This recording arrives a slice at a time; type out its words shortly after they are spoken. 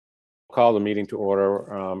Call the meeting to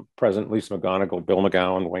order. President Lisa McGonigal, Bill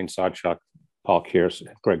McGowan, Wayne Sawchuk, Paul Kears,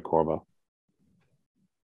 Greg Corbo.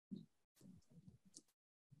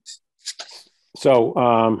 So,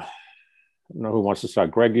 I don't know who wants to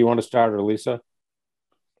start. Greg, do you want to start, or Lisa?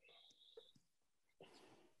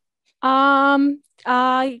 Do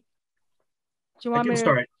you want me to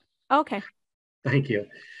start? Okay. Thank you.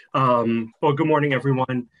 Well, good morning,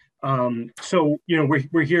 everyone. So,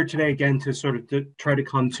 we're here today again to sort of try to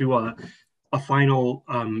come to a final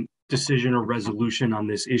decision or resolution on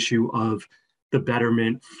this issue of the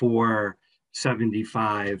betterment for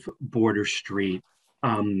 75 Border Street.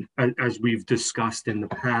 As we've discussed in the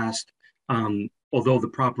past, although the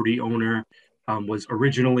property owner was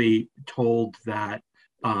originally told that,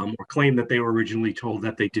 or claimed that they were originally told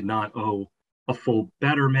that they did not owe a full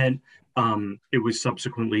betterment, it was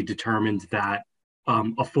subsequently determined that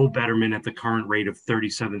a full betterment at the current rate of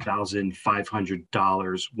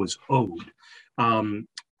 $37,500 was owed.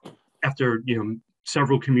 After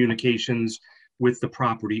several communications with the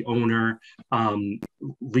property owner,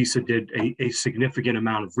 Lisa did a significant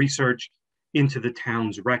amount of research into the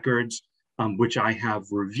town's records, which I have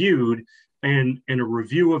reviewed, and a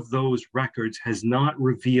review of those records has not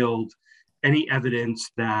revealed any evidence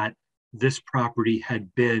that this property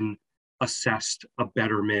had been assessed a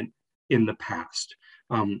betterment in the past.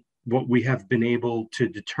 What we have been able to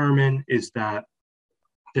determine is that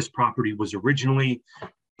this property was originally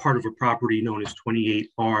part of a property known as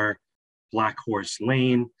 28R Black Horse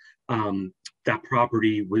Lane. That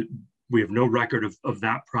property, we have no record of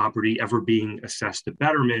that property ever being assessed a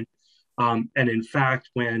betterment. And in fact,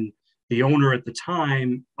 when the owner at the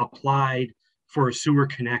time applied for a sewer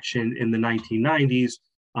connection in the 1990s,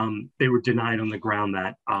 they were denied on the ground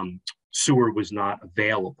that sewer was not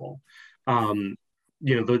available.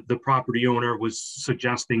 The property owner was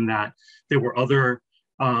suggesting that there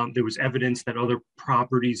was evidence that other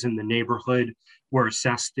properties in the neighborhood were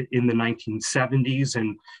assessed in the 1970s,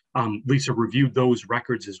 and Lisa reviewed those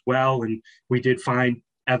records as well, and we did find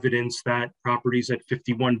evidence that properties at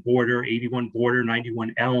 51 Border, 81 Border,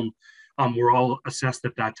 91 Elm were all assessed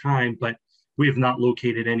at that time, but we have not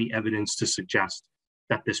located any evidence to suggest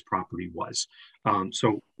that this property was.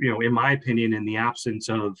 So, in my opinion, in the absence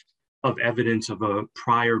of evidence of a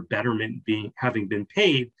prior betterment having been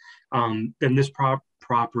paid, then this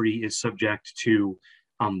property is subject to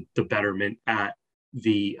the betterment at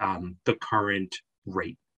the current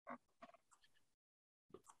rate.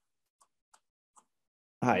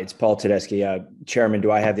 Hi, it's Paul Tedeschi. Chairman,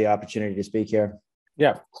 do I have the opportunity to speak here?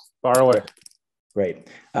 Yeah, far away. Great.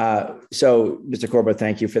 So, Mr. Corbo,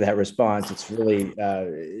 thank you for that response. It's really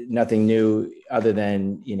nothing new other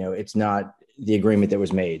than, it's not the agreement that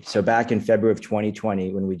was made. So back in February of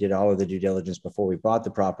 2020, when we did all of the due diligence before we bought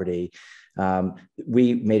the property,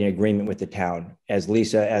 we made an agreement with the town. As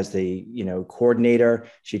Lisa, as the coordinator,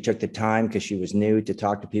 she took the time because she was new to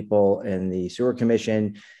talk to people in the sewer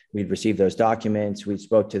commission. We'd received those documents. We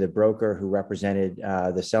spoke to the broker who represented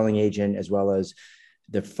the selling agent, as well as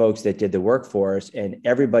the folks that did the work for us, and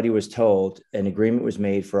everybody was told an agreement was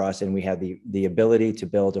made for us, and we had the ability to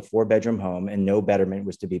build a 4-bedroom home, and no betterment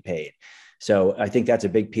was to be paid. So I think that's a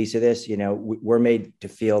big piece of this. We're made to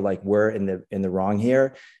feel like we're in the wrong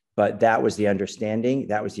here, but that was the understanding.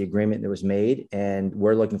 That was the agreement that was made, and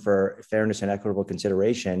we're looking for fairness and equitable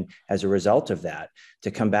consideration as a result of that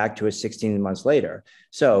to come back to us 16 months later.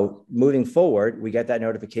 So moving forward, we get that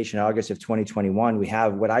notification in August of 2021. We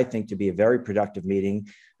have what I think to be a very productive meeting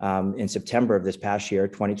in September of this past year,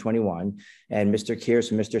 2021. And Mr. Kears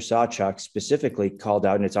and Mr. Sawchuk specifically called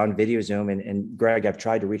out, and it's on video Zoom. And Greg, I've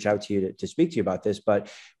tried to reach out to you to speak to you about this,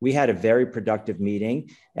 but we had a very productive meeting.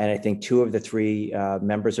 And I think 2 of the 3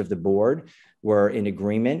 members of the board were in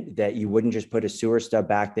agreement that you wouldn't just put a sewer stub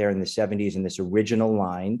back there in the 70s in this original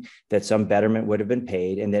line, that some betterment would have been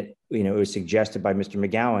paid. And that, it was suggested by Mr.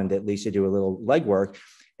 McGowan that Lisa do a little legwork.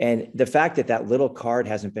 And the fact that that little card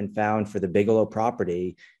hasn't been found for the Bigelow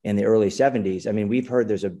property in the early 70s, I mean, we've heard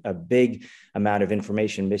there's a big amount of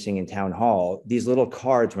information missing in town hall. These little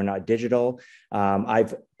cards were not digital.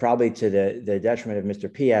 I've probably, to the detriment of Mr.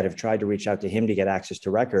 Piat, have tried to reach out to him to get access to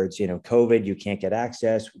records. COVID, you can't get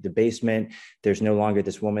access. The basement, there's no longer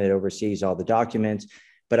this woman that oversees all the documents.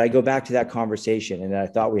 But I go back to that conversation, and I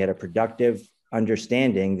thought we had a productive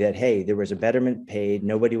understanding that, hey, there was a betterment paid.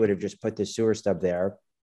 Nobody would have just put this sewer stub there.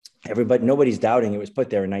 Nobody's doubting it was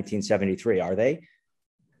put there in 1973, are they?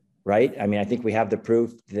 Right? I mean, I think we have the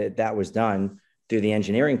proof that that was done through the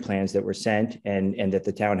engineering plans that were sent and that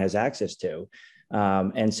the town has access to.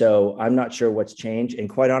 And so I'm not sure what's changed. And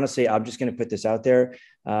quite honestly, I'm just going to put this out there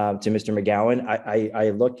to Mr. McGowan. I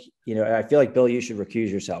look, I feel like, Bill, you should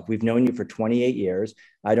recuse yourself. We've known you for 28 years.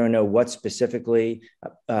 I don't know what specifically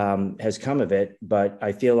has come of it, but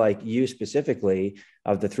I feel like you specifically,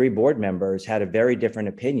 of the 3 board members, had a very different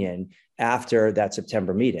opinion after that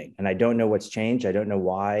September meeting. And I don't know what's changed. I don't know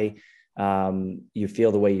why you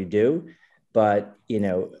feel the way you do, but,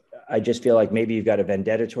 I just feel like maybe you've got a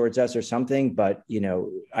vendetta towards us or something. But,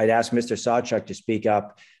 I'd ask Mr. Sawchuk to speak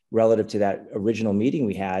up relative to that original meeting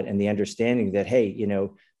we had, and the understanding that, hey,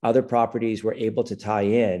 other properties were able to tie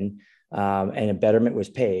in and a betterment was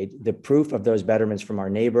paid. The proof of those betterments from our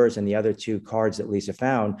neighbors and the other 2 cards that Lisa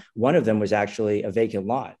found, one of them was actually a vacant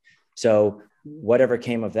lot. So whatever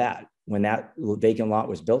came of that, when that vacant lot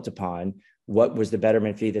was built upon, what was the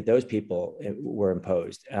betterment fee that those people were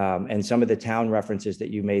imposed? And some of the town references that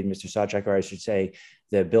you made, Mr. Sawchuk, or I should say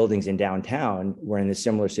the buildings in downtown, were in a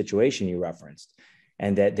similar situation you referenced,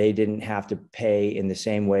 and that they didn't have to pay in the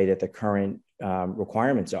same way that the current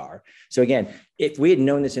requirements are. So again, if we had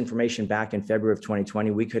known this information back in February of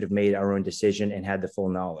 2020, we could have made our own decision and had the full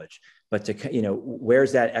knowledge. But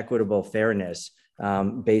where's that equitable fairness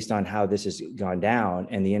based on how this has gone down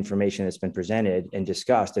and the information that's been presented and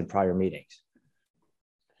discussed in prior meetings?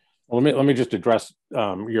 Well, let me just address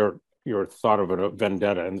your thought of a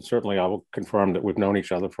vendetta, and certainly I will confirm that we've known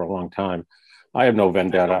each other for a long time. I have no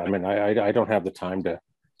vendetta. I mean, I don't have the time to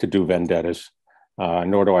do vendettas,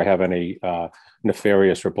 nor do I have any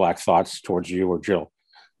nefarious or black thoughts towards you or Jill.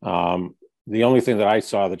 The only thing that I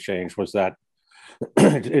saw the change was that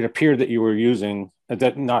it appeared that you were using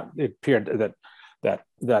that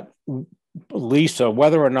Lisa,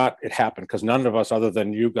 whether or not it happened, because none of us other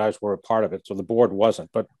than you guys were a part of it, so the board wasn't,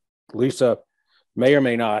 but Lisa may or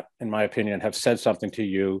may not, in my opinion, have said something to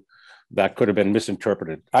you that could have been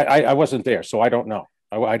misinterpreted. I wasn't there, so I don't know.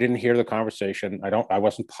 I didn't hear the conversation. I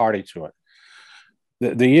wasn't party to it.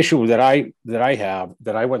 The issue that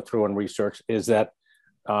I went through and researched is that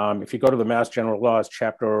if you go to the Mass General Laws,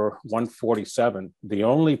 Chapter 147, the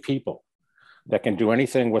only people that can do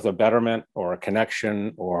anything with a betterment or a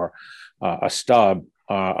connection or a stub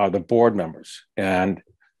are the board members. And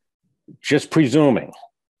just presuming,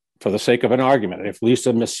 for the sake of an argument, if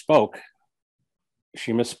Lisa misspoke,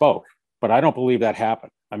 she misspoke. But I don't believe that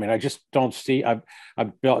happened. I mean, I just don't see. I've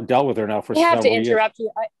dealt with her now for several years. I have to interrupt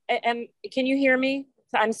you. Can you hear me?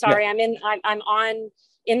 I'm sorry. Yeah. I'm on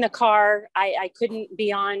in the car. I couldn't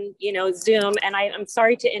be on, Zoom, and I'm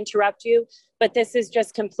sorry to interrupt you, but this is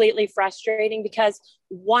just completely frustrating because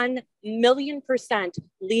 1,000,000%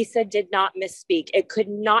 Lisa did not misspeak. It could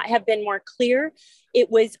not have been more clear.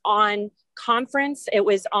 It was on conference. It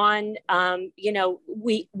was on,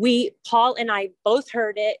 we Paul and I both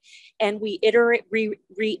heard it, and we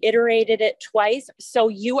reiterated it twice. So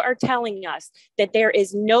you are telling us that there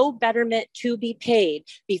is no betterment to be paid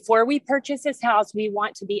before we purchase this house. We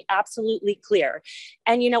want to be absolutely clear.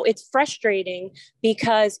 And, it's frustrating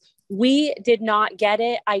because we did not get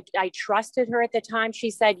it. I trusted her at the time. She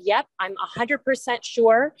said, yep, I'm 100%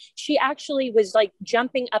 sure. She actually was like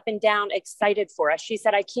jumping up and down, excited for us. She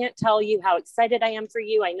said, I can't tell you how excited I am for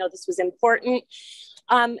you. I know this was important.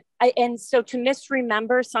 And so to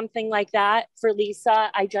misremember something like that for Lisa,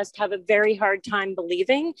 I just have a very hard time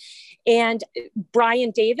believing. And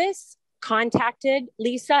Brian Davis contacted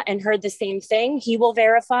Lisa and heard the same thing. He will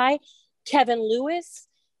verify. Kevin Lewis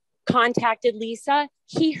contacted Lisa.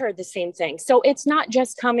 He heard the same thing. So it's not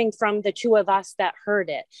just coming from the 2 of us that heard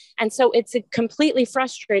it. And so it's completely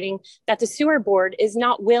frustrating that the sewer board is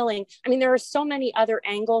not willing. I mean, there are so many other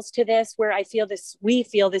angles to this where we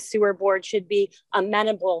feel the sewer board should be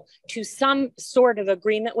amenable to some sort of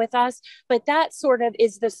agreement with us. But that sort of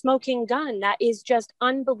is the smoking gun. That is just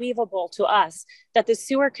unbelievable to us that the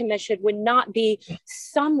sewer commission would not be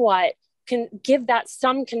somewhat, can give that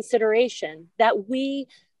some consideration, that we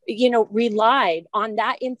relied on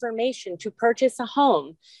that information to purchase a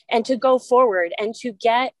home and to go forward and to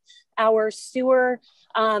get our sewer,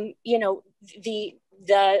 I'm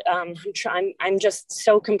just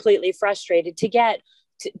so completely frustrated to get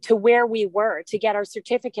to where we were, to get our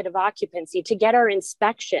certificate of occupancy, to get our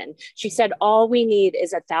inspection. She said, all we need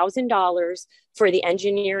is $1,000 for the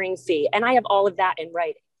engineering fee. And I have all of that in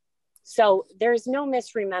writing. So there's no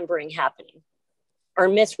misremembering happening, or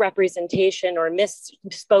misrepresentation or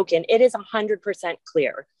misspoken. It is 100%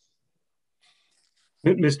 clear.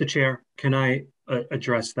 Mr. Chair, can I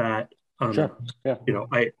address that? Sure. Yeah.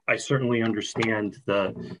 I certainly understand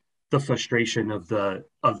the frustration of the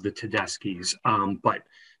Tedeschi's, but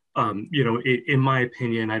in my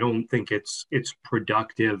opinion, I don't think it's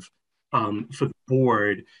productive for the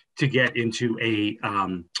board to get into a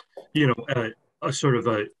sort of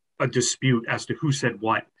a dispute as to who said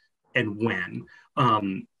what and when.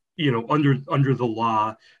 Under the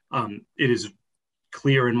law, it is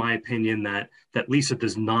clear, in my opinion, that Lisa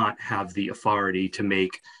does not have the authority to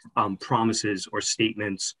make promises or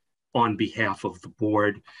statements on behalf of the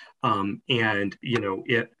board.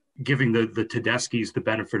 Giving the Tedeschi's the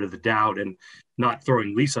benefit of the doubt and not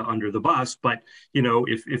throwing Lisa under the bus, but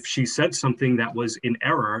if she said something that was in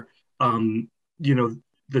error,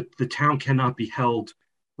 the town cannot be held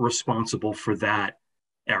responsible for that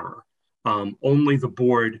error. Only the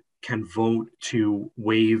board can vote to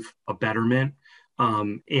waive a betterment.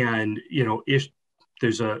 If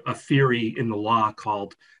there's a theory in the law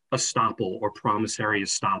called estoppel or promissory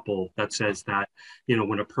estoppel that says that,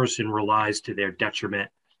 when a person relies to their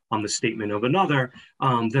detriment on the statement of another,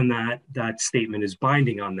 then that statement is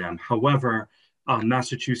binding on them. However,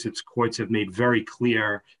 Massachusetts courts have made very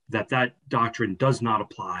clear that doctrine does not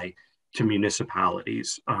apply to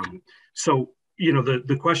municipalities.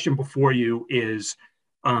 The question before you is,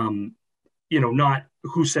 not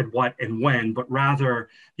who said what and when, but rather,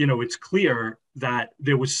 it's clear that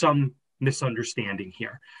there was some misunderstanding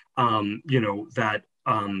here. That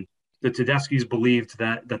the Tedeschi's believed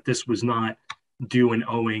that this was not due and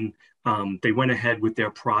owing. They went ahead with their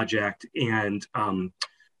project, and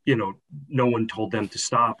no one told them to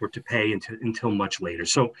stop or to pay until much later.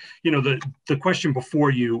 So, the question before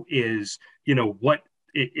you is, what,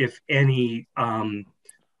 if any,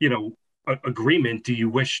 agreement do you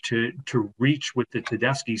wish to reach with the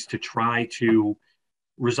Tedeschi's to try to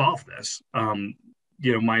resolve this?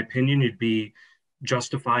 My opinion, it'd be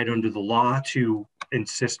justified under the law to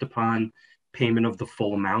insist upon payment of the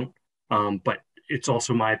full amount. But it's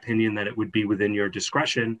also my opinion that it would be within your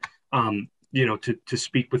discretion, to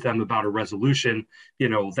speak with them about a resolution,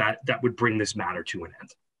 that would bring this matter to an end.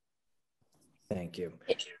 Thank you.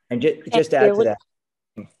 And just add to that.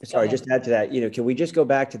 Sorry, just add to that, can we just go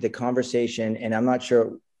back to the conversation? And I'm not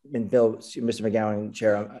sure, and Bill, Mr. McGowan,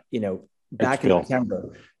 Chair, back in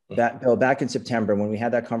September, Bill, back in September, when we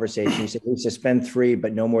had that conversation, you said, we suspend 3,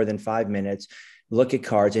 but no more than 5 minutes, look at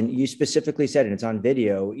cards. And you specifically said, and it's on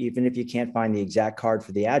video, even if you can't find the exact card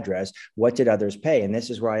for the address, what did others pay? And this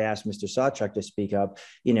is where I asked Mr. Sawchuk to speak up.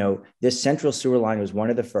 This central sewer line was one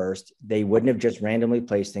of the first. They wouldn't have just randomly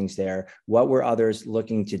placed things there. What were others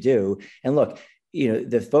looking to do? And look,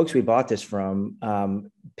 the folks we bought this from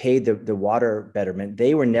paid the water betterment.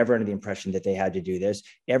 They were never under the impression that they had to do this.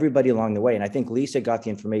 Everybody along the way. And I think Lisa got the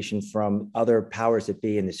information from other powers that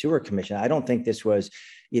be in the sewer commission. I don't think this was,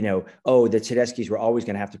 the Tedeschi's were always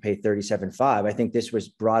going to have to pay $37.5. I think this was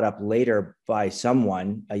brought up later by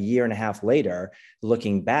someone a year and a half later,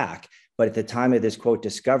 looking back. But at the time of this quote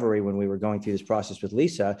discovery, when we were going through this process with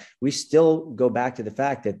Lisa, we still go back to the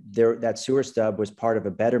fact that that sewer stub was part of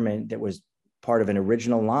a betterment that was part of an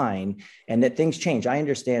original line, and that things change. I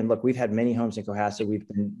understand. Look, we've had many homes in Cohasset. We've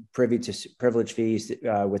been privy to privilege fees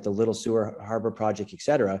with the Little Sewer Harbor project, et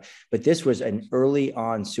cetera. But this was an early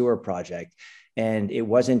on sewer project, and it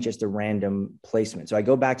wasn't just a random placement. So I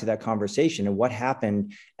go back to that conversation and what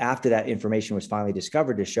happened after that information was finally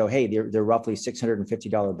discovered to show, hey, they're roughly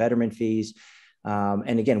 $650 betterment fees.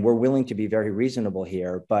 And again, we're willing to be very reasonable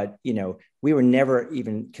here, but we were never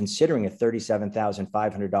even considering a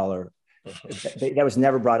 $37,500. That was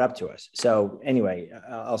never brought up to us. So anyway,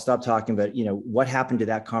 I'll stop talking, but what happened to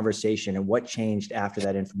that conversation and what changed after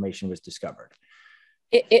that information was discovered?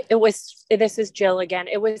 This is Jill again.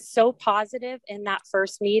 It was so positive in that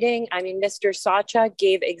first meeting. I mean, Mr. Sawchuk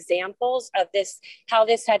gave examples of this, how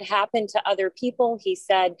this had happened to other people. He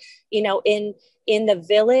said, in the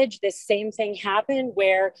village, this same thing happened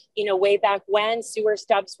where, way back when gutter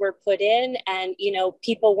stubs were put in and,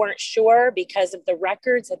 people weren't sure because of the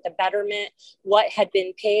records at the betterment, what had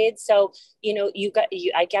been paid. So,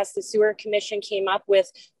 I guess the sewer commission came up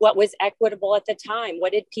with what was equitable at the time.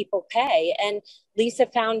 What did people pay? And Lisa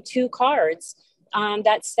found 2 cards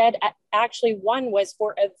that said, actually one was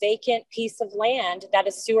for a vacant piece of land that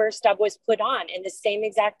a sewer stub was put on in the same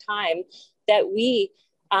exact time that we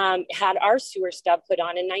had our sewer stub put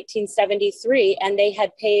on in 1973, and they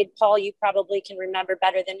had paid, Paul, you probably can remember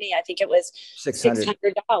better than me, I think it was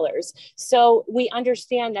 $600. So we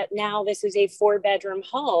understand that now this is a 4-bedroom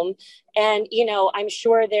home, and I'm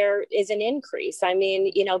sure there is an increase. I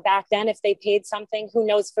mean, back then if they paid something, who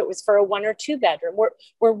knows if it was for a 1 or 2 bedroom.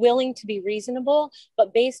 We're willing to be reasonable,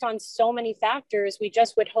 but based on so many factors, we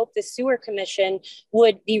just would hope the sewer commission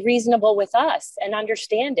would be reasonable with us and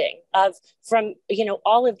understanding from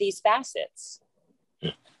all of these facets.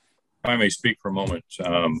 If I may speak for a moment.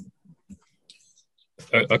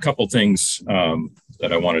 a couple things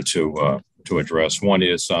that I wanted to address. One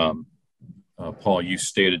is, Paul, you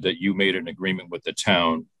stated that you made an agreement with the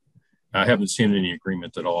town. I haven't seen any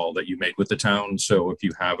agreement at all that you made with the town. So if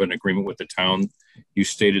you have an agreement with the town, you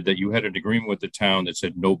stated that you had an agreement with the town that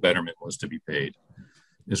said no betterment was to be paid,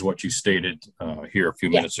 is what you stated here a few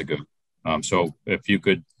minutes ago. So if you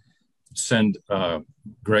could send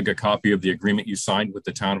Greg a copy of the agreement you signed with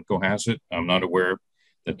the town of Cohasset. I'm not aware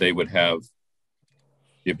that they would have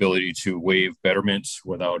the ability to waive betterments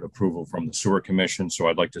without approval from the sewer commission. So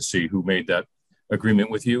I'd like to see who made that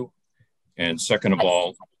agreement with you. And second of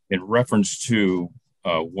all, in reference to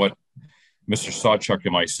what Mr. Sawchuk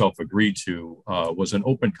and myself agreed to was an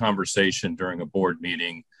open conversation during a board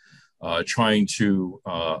meeting, trying to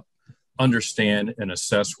understand and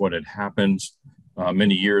assess what had happened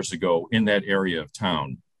many years ago in that area of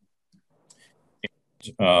town.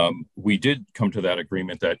 And, we did come to that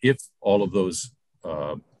agreement that if all of those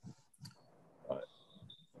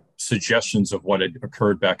suggestions of what had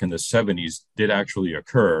occurred back in the 70s did actually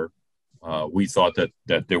occur, we thought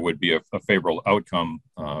that there would be a favorable outcome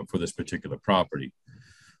for this particular property.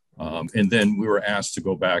 And then we were asked to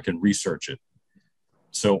go back and research it.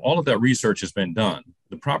 So all of that research has been done.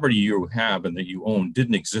 The property you have and that you own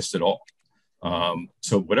didn't exist at all.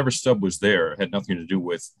 So whatever stub was there had nothing to do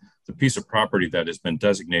with the piece of property that has been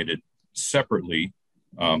designated separately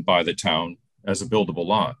by the town as a buildable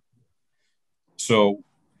lot. So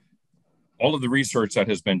all of the research that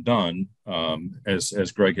has been done,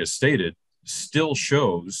 as Greg has stated, still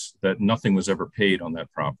shows that nothing was ever paid on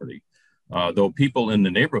that property. Though people in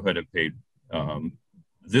the neighborhood have paid,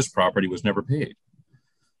 this property was never paid.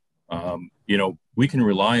 You know, we can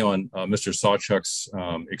rely on Mr. Sawchuk's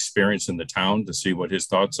experience in the town to see what his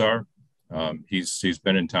thoughts are. He's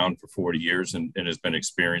been in town for 40 years and has been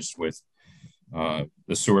experienced with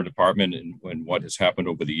the sewer department and what has happened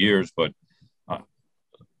over the years. But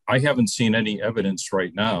I haven't seen any evidence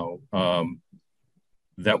right now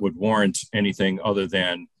that would warrant anything other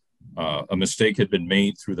than a mistake had been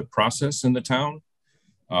made through the process in the town.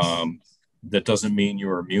 That doesn't mean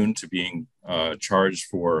you're immune to being charged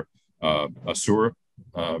for a sewer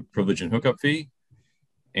privilege and hookup fee.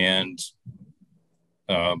 And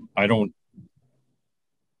I'm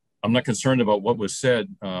not concerned about what was said,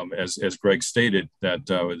 as Greg stated, that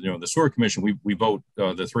you know, the sewer commission, we vote,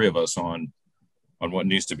 the three of us, on what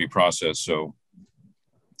needs to be processed. So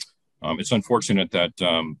it's unfortunate that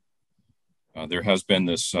there has been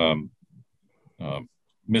this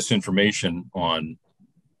misinformation on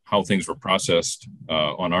how things were processed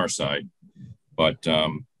on our side. But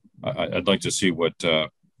I'd like to see what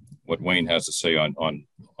Wayne has to say on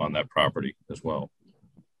that property as well.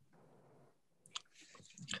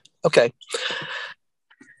 Okay.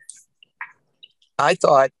 I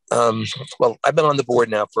thought, well, I've been on the board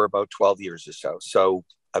now for about 12 years or so. So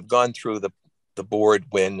I've gone through the board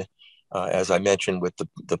when, as I mentioned, with the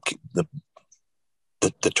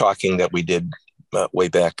talking that we did way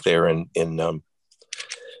back there in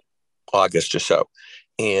August or so.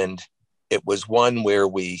 And it was one where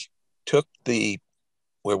we took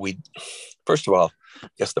first of all, I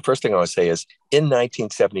guess the first thing I want to say is in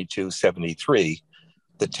 1972-73,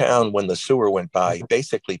 the town, when the sewer went by,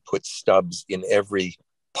 basically put stubs in every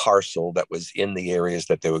parcel that was in the areas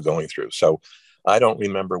that they were going through. So I don't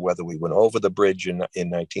remember whether we went over the bridge in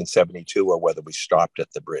 1972 or whether we stopped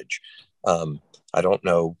at the bridge. I don't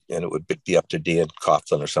know, and it would be up to Dan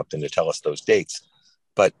Coughlin or something to tell us those dates.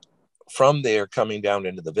 But from there, coming down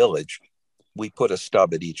into the village, we put a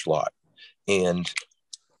stub at each lot. And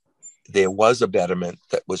there was a betterment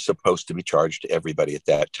that was supposed to be charged to everybody at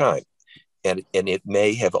that time. And it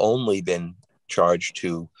may have only been charged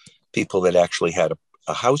to people that actually had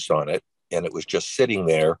a house on it, and it was just sitting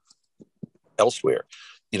there elsewhere.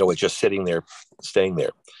 You know, it's just sitting there, staying there.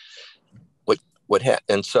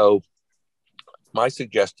 And so my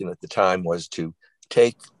suggestion at the time was to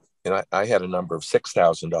take, and I had a number of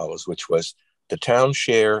 $6,000, which was the town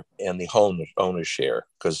share and the owner's share,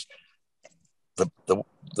 because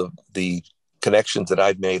the connections that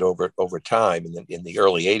I've made over time in the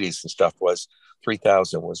early 80s and stuff was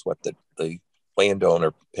 $3,000 was what the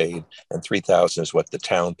landowner paid, and $3,000 is what the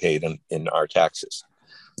town paid in our taxes.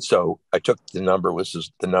 So I took the number, which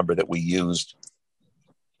is the number that we used,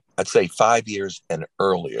 I'd say 5 years and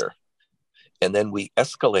earlier. And then we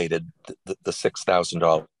escalated the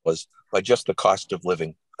 $6,000 by just the cost of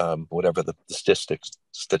living, whatever the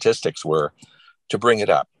statistics were, to bring it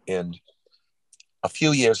up. And a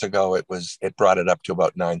few years ago, it brought it up to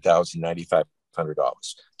about $9,000,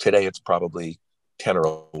 $9,500. Today, it's probably $10,000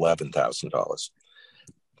 or $11,000.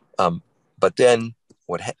 But then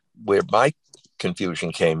where my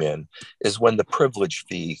confusion came in is when the privilege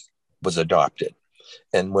fee was adopted.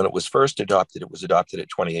 And when it was first adopted, it was adopted at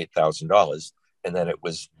 $28,000, and then it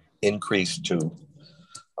was increased to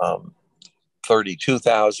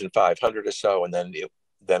 32,500 or so, and then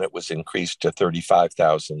it was increased to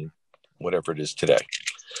 35,000, whatever it is today,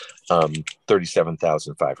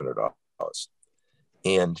 $37,500.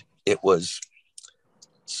 And it was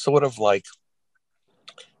sort of like,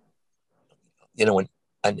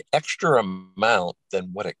 an extra amount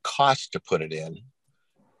than what it cost to put it in.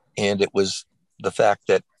 And it was the fact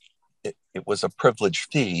that it was a privilege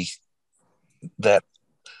fee that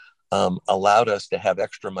allowed us to have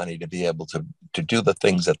extra money to be able to do the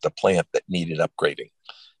things at the plant that needed upgrading.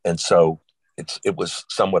 And so it was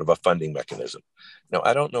somewhat of a funding mechanism. Now,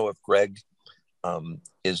 I don't know if Greg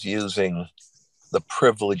is using the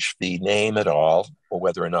privilege fee name at all, or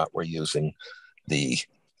whether or not we're using the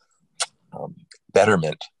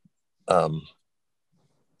betterment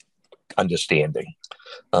understanding,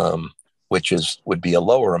 which would be a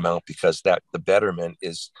lower amount, because that the betterment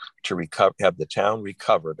is to have the town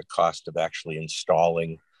recover the cost of actually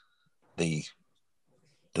installing the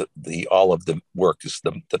all of the work, is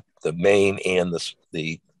the main and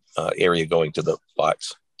the area going to the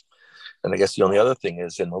lots. And I guess the only other thing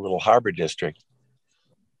is, in the Little Harbor district,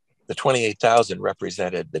 the 28,000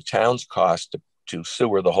 represented the town's cost to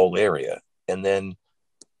sewer the whole area, and then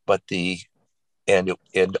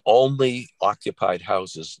and only occupied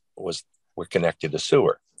houses were connected to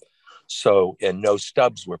sewer. So, and no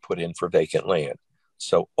stubs were put in for vacant land.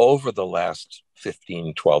 So over the last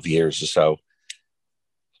 15, 12 years or so,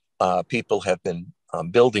 people have been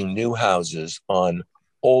building new houses on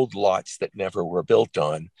old lots that never were built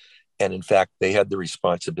on. And in fact, they had the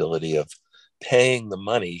responsibility of paying the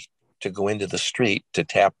money to go into the street to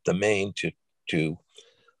tap the main to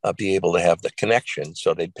be able to have the connection.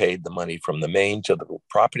 So they paid the money from the main to the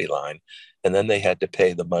property line, and then they had to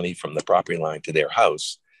pay the money from the property line to their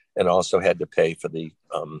house, and also had to pay for the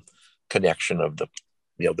connection of the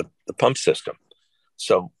pump system.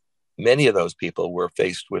 So many of those people were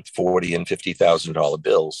faced with $40,000 and $50,000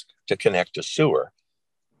 bills to connect a sewer,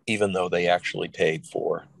 even though they actually paid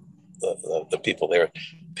for the people there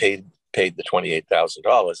paid the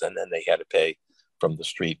 $28,000, and then they had to pay from the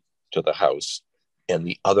street to the house. And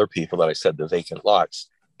the other people that I said, the vacant lots,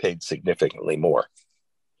 paid significantly more.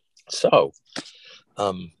 So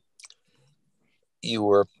you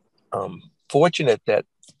were fortunate that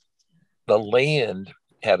the land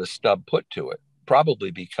had a stub put to it,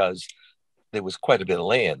 probably because there was quite a bit of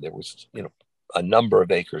land. There was, a number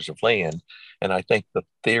of acres of land. And I think the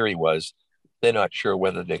theory was they're not sure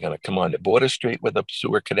whether they're going to come onto Border Street with a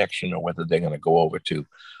sewer connection, or whether they're going to go over to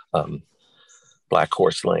Black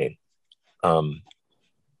Horse Lane.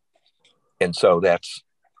 And so that's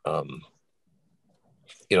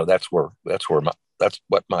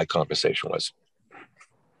what my conversation was.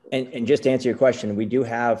 And just to answer your question, we do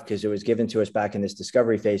have, because it was given to us back in this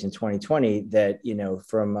discovery phase in 2020, that,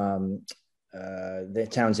 from the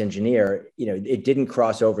town's engineer, it didn't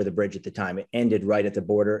cross over the bridge at the time. It ended right at the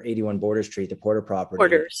border, 81 Border Street, the Porter property.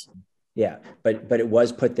 Porters. Yeah, but it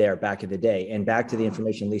was put there back in the day. And back to the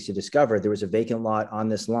information Lisa discovered, there was a vacant lot on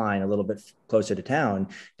this line a little bit closer to town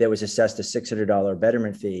that was assessed a $600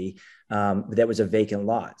 betterment fee. That was a vacant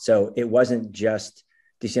lot. So it wasn't just,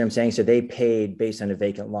 do you see what I'm saying? So they paid based on a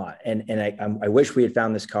vacant lot. And I wish we had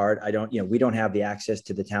found this card. We don't have the access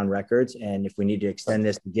to the town records. And if we need to extend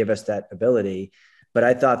this to give us that ability, but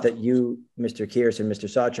I thought that you, Mr. Kears and Mr.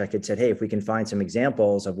 Sawchuk, had said, hey, if we can find some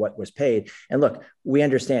examples of what was paid. And look, we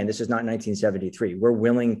understand this is not 1973. We're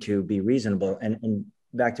willing to be reasonable. And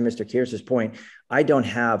back to Mr. Kears's point, I don't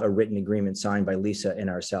have a written agreement signed by Lisa and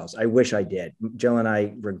ourselves. I wish I did. Jill and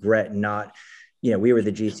I regret not, we were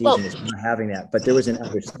the GCs and it's not having that. But there was an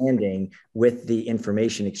understanding with the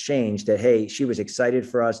information exchange that, hey, she was excited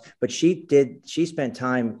for us, but she spent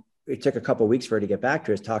time. It took a couple of weeks for her to get back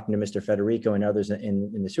to us, talking to Mr. Federico and others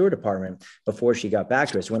in the sewer department before she got back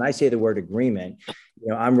to us. When I say the word agreement,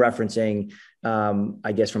 I'm referencing,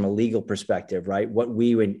 I guess, from a legal perspective, right? What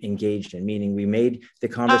we engaged in, meaning we made the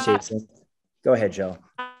conversation. Go ahead, Joe.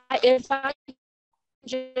 If I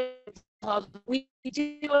we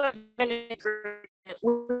do have an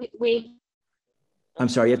agreement. I'm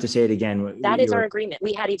sorry, you have to say it again. That is our agreement.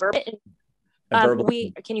 We had a verbal.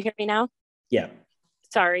 Can you hear me now? Yeah.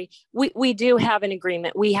 Sorry, we do have an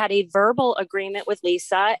agreement. We had a verbal agreement with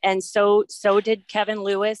Lisa, and so did Kevin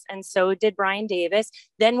Lewis, and so did Brian Davis.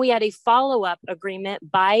 Then we had a follow-up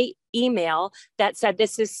agreement by email that said,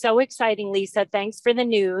 "This is so exciting, Lisa. Thanks for the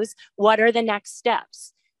news. What are the next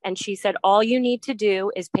steps?" And she said, all you need to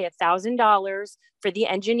do is pay $1,000 for the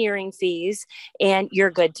engineering fees and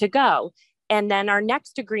you're good to go. And then our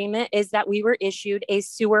next agreement is that we were issued a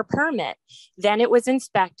sewer permit. Then it was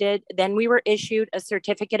inspected. Then we were issued a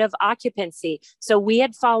certificate of occupancy. So we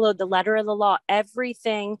had followed the letter of the law,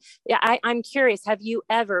 everything. I'm curious, have you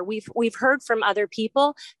ever, we've heard from other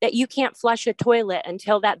people that you can't flush a toilet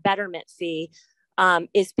until that betterment fee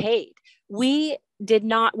is paid. We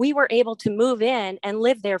were able to move in and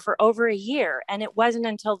live there for over a year. And it wasn't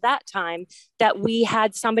until that time that we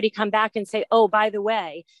had somebody come back and say, oh, by the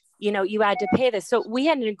way, you had to pay this. So we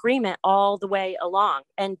had an agreement all the way along,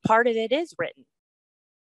 and part of it is written.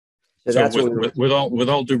 So that's with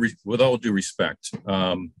all due respect,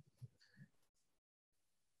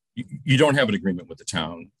 you don't have an agreement with the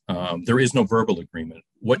town. There is no verbal agreement.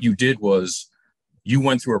 What you did was you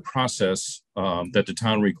went through a process that the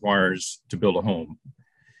town requires to build a home,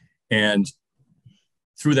 and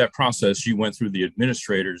through that process, you went through the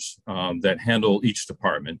administrators that handle each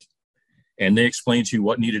department. And they explained to you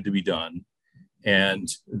what needed to be done. And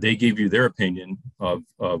they gave you their opinion of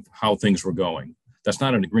how things were going. That's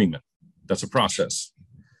not an agreement. That's a process.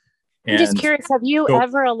 I'm just curious, have you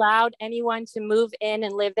ever allowed anyone to move in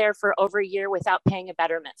and live there for over a year without paying a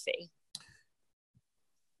betterment fee?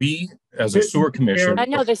 We, as a sewer commission.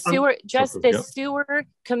 No, the sewer, just the sewer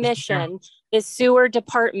commission, the sewer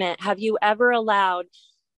department, have you ever allowed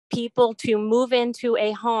people to move into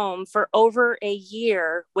a home for over a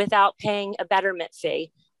year without paying a betterment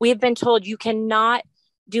fee? We have been told you cannot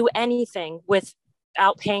do anything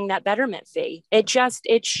without paying that betterment fee. It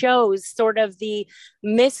shows sort of the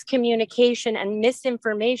miscommunication and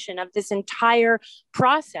misinformation of this entire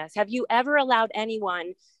process. Have you ever allowed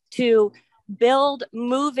anyone to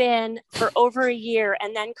move in for over a year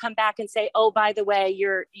and then come back and say, oh, by the way,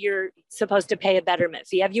 you're supposed to pay a betterment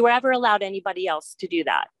fee? Have you ever allowed anybody else to do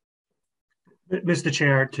that? Mr.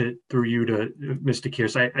 Chair, through you to Mr.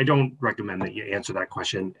 Kearse, I don't recommend that you answer that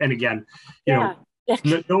question. And again, no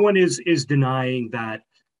one is denying that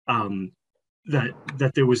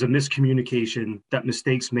that there was a miscommunication, that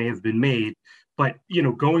mistakes may have been made, but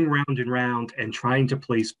going round and round and trying to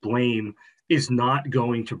place blame is not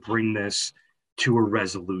going to bring this to a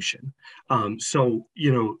resolution.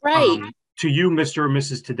 Right. To you, Mr. or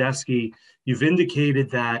Mrs. Tedeschi, you've indicated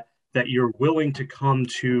that you're willing to come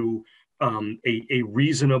to a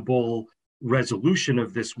reasonable resolution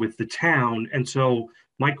of this with the town. And so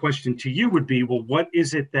my question to you would be, well, what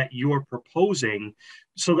is it that you're proposing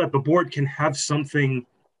so that the board can have something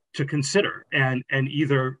to consider and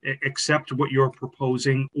either accept what you're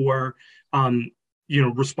proposing or,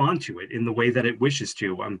 respond to it in the way that it wishes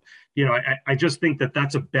to? I just think that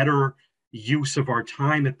that's a better use of our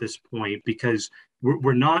time at this point, because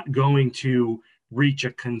we're not going to reach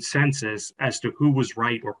a consensus as to who was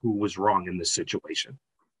right or who was wrong in this situation.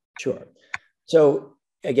 Sure. So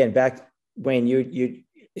again, Wayne, you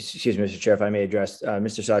excuse me, Mr. Chair, if I may address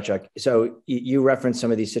Mr. Sawchuk. So you referenced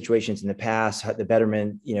some of these situations in the past, the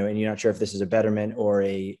betterment, and you're not sure if this is a betterment or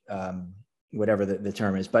a whatever the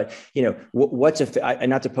term is, but what's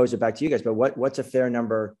not to pose it back to you guys, but what's a fair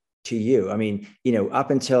number to you? I mean,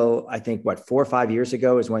 up until I think 4 or 5 years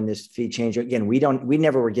ago is when this fee changed. Again, we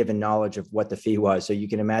never were given knowledge of what the fee was. So you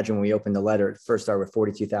can imagine when we opened the letter, it first started with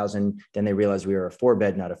 42,000. Then they realized we were a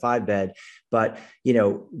 4-bed, not a 5-bed. But,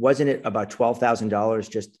 wasn't it about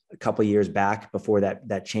 $12,000 just a couple of years back before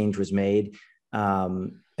that change was made?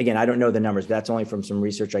 Again, I don't know the numbers, but that's only from some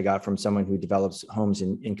research I got from someone who develops homes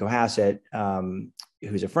in Cohasset,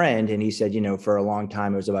 who's a friend. And he said, for a long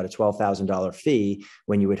time, it was about a $12,000 fee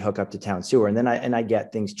when you would hook up to town sewer. And then I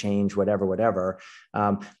get things change, whatever.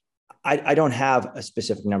 I don't have a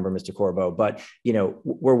specific number, Mr. Corbo, but,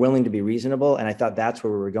 we're willing to be reasonable. And I thought that's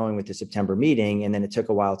where we were going with the September meeting. And then it took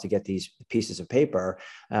a while to get these pieces of paper.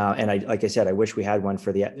 And like I said, I wish we had one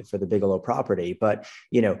for the Bigelow property, but,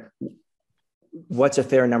 what's a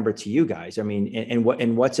fair number to you guys? I mean,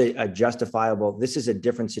 and what's a justifiable, this is a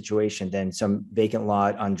different situation than some vacant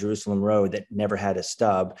lot on Jerusalem Road that never had a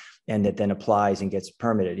stub and that then applies and gets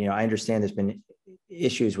permitted. I understand there's been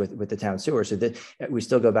issues with the town sewer. So that we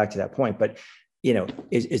still go back to that point, but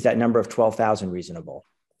is that number of 12,000 reasonable?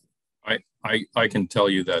 I can tell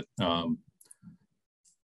you that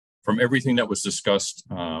from everything that was discussed,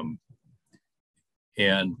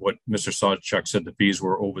 and what Mr. Sawchuk said, the fees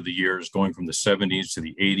were over the years going from the 70s to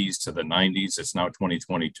the 80s to the 90s. It's now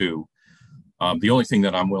 2022. The only thing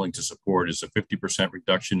that I'm willing to support is a 50%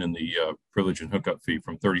 reduction in the privilege and hookup fee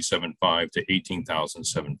from $37,500 to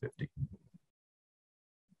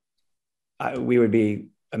 $18,750. We would be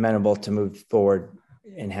amenable to move forward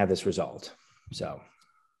and have this resolved. So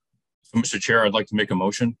So, Mr. Chair, I'd like to make a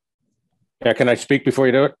motion. Yeah, can I speak before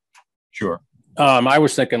you do it? Sure. I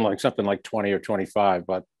was thinking like something like 20 or 25,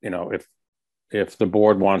 but you know, if the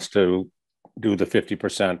board wants to do the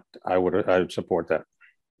 50%, I would support that.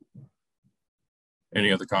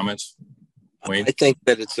 Any other comments? Wayne? I think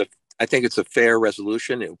it's a fair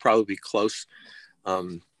resolution. It will probably be close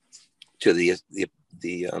to the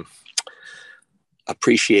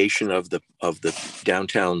appreciation of the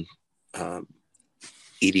downtown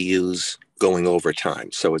EDUs going over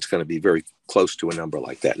time. So it's going to be very close to a number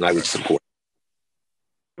like that, and I would support.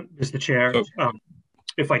 Mr. Chair,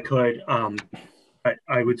 if I could,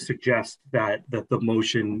 I would suggest that the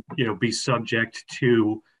motion, be subject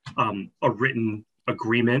to a written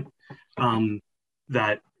agreement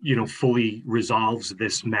that fully resolves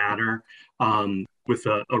this matter with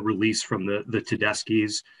a release from the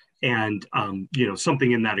Tedeschi's, and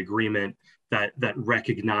something in that agreement that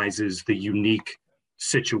recognizes the unique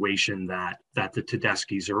situation that the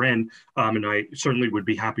Tedeschi's are in, and I certainly would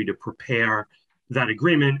be happy to prepare that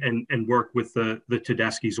agreement and work with the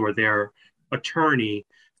Tedeschi's or their attorney.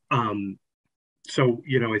 So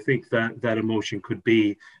I think that a motion could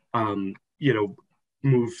be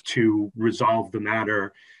move to resolve the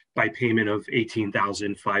matter by payment of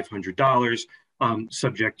 $18,500,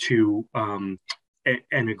 subject to a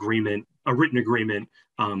written agreement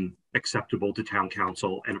acceptable to town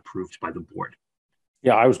council and approved by the board.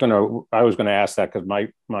 Yeah, I was gonna ask that because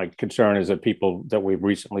my concern is that people that we've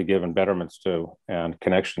recently given betterments to and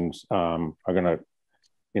connections are gonna,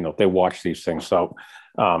 they watch these things. So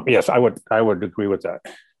yes, I would agree with that.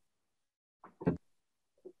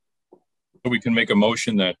 We can make a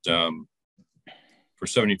motion that for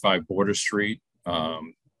 75 Border Street,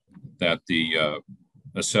 that the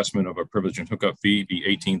assessment of a privilege and hookup fee be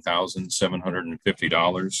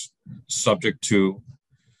 $18,750, subject to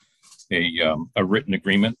a written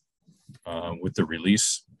agreement with the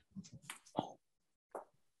release.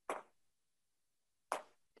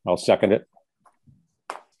 I'll second it.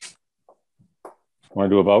 Want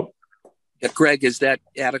to do a vote? Yeah, Greg, is that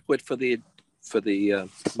adequate for the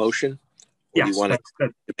motion? Or Yes, do you want to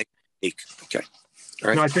make it? Okay. All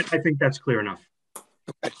right. No, I think that's clear enough.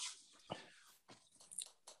 Okay.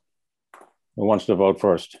 Who wants to vote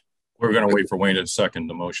first? We're going to wait for Wayne to second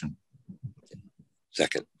the motion.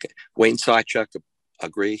 Second. Okay. Wayne Sawchuk,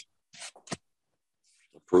 agree?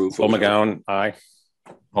 Approve. Phil McGowan, aye.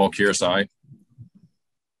 Paul Kears, aye.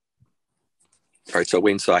 All right, so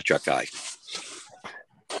Wayne Sawchuk, aye.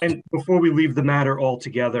 And before we leave the matter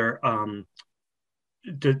altogether,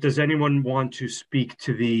 does anyone want to speak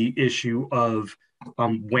to the issue of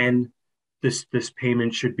when this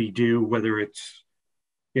payment should be due, whether it's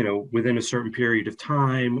within a certain period of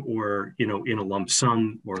time or in a lump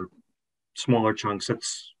sum or smaller chunks?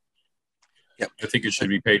 That's I think it should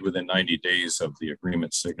be paid within 90 days of the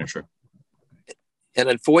agreement signature. And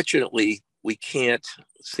unfortunately, we can't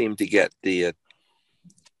seem to get the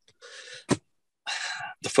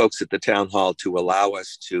folks at the town hall to allow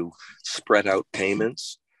us to spread out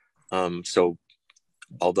payments. So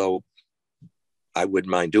although I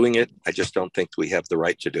wouldn't mind doing it, I just don't think we have the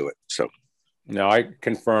right to do it. So no, I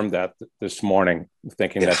confirmed that this morning,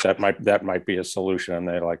 thinking that might be a solution. And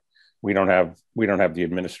they're like, we don't have the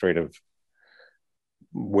administrative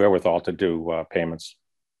wherewithal to do payments.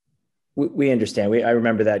 We understand. I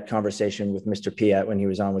remember that conversation with Mr. Piat when he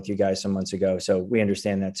was on with you guys some months ago. So we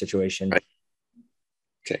understand that situation. Right.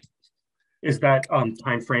 Okay. Is that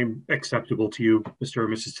time frame acceptable to you, Mr. or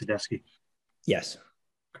Mrs. Tedeschi? Yes.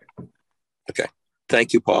 Okay.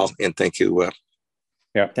 Thank you, Paul, and thank you.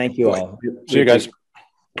 Yeah. Thank you all. See you guys.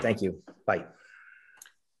 Thank you. Bye.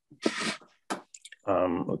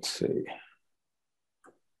 Let's see.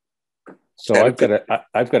 So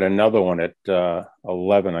I've got another one at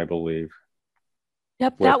 11, I believe.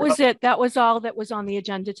 Yep, that was it. That was all that was on the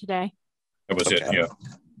agenda today. That was it. Yeah.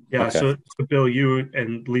 Yeah. Okay. So Bill, you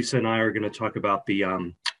and Lisa and I are going to talk about the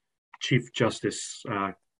Chief Justice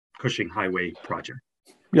Cushing Highway project.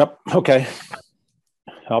 Yep. Okay.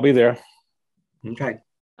 I'll be there. Okay.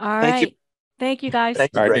 All right. Thank you, guys.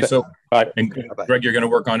 Thank you, All right. Greg. So, Bye. and Greg, you're going to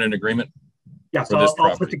work on an agreement? Yes, For this I'll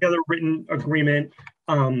put property. together a written agreement,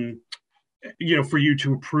 for you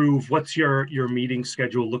to approve. What's your meeting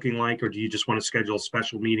schedule looking like, or do you just want to schedule a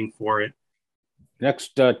special meeting for it?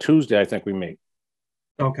 Next Tuesday, I think we meet.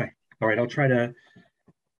 Okay. All right. I'll try to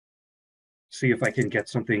see if I can get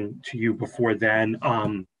something to you before then.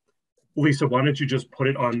 Lisa, why don't you just put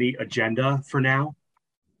it on the agenda for now?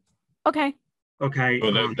 Okay. Okay.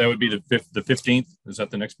 So that would be the 15th. Is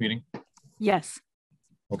that the next meeting? Yes.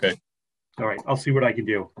 Okay. All right. I'll see what I can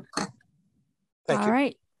do. Thank All you.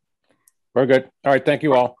 right. Very good. All right. Thank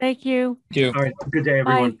you all. Thank you. All right. Good day,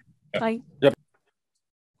 everyone. Bye.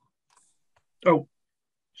 Oh,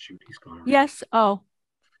 shoot, he's gone. Yes. Oh,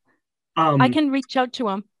 I Um, can reach out to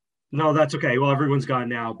him. no, that's okay. Well, everyone's gone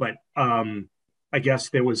now, but I guess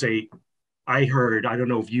there was I heard, I don't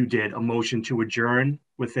know if you did, a motion to adjourn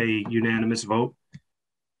with a unanimous vote.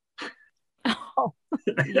 Oh,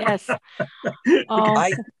 yes.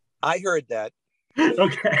 Oh, I heard that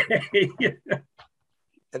Okay.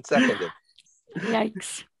 and seconded.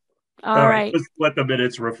 yikes. All right. Just let the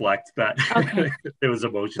minutes reflect that Okay. there was a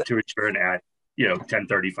motion to adjourn at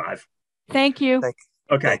 10:35. Thank you.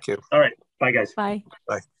 Okay. Thank you. All right. Bye, guys. Bye.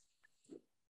 Bye.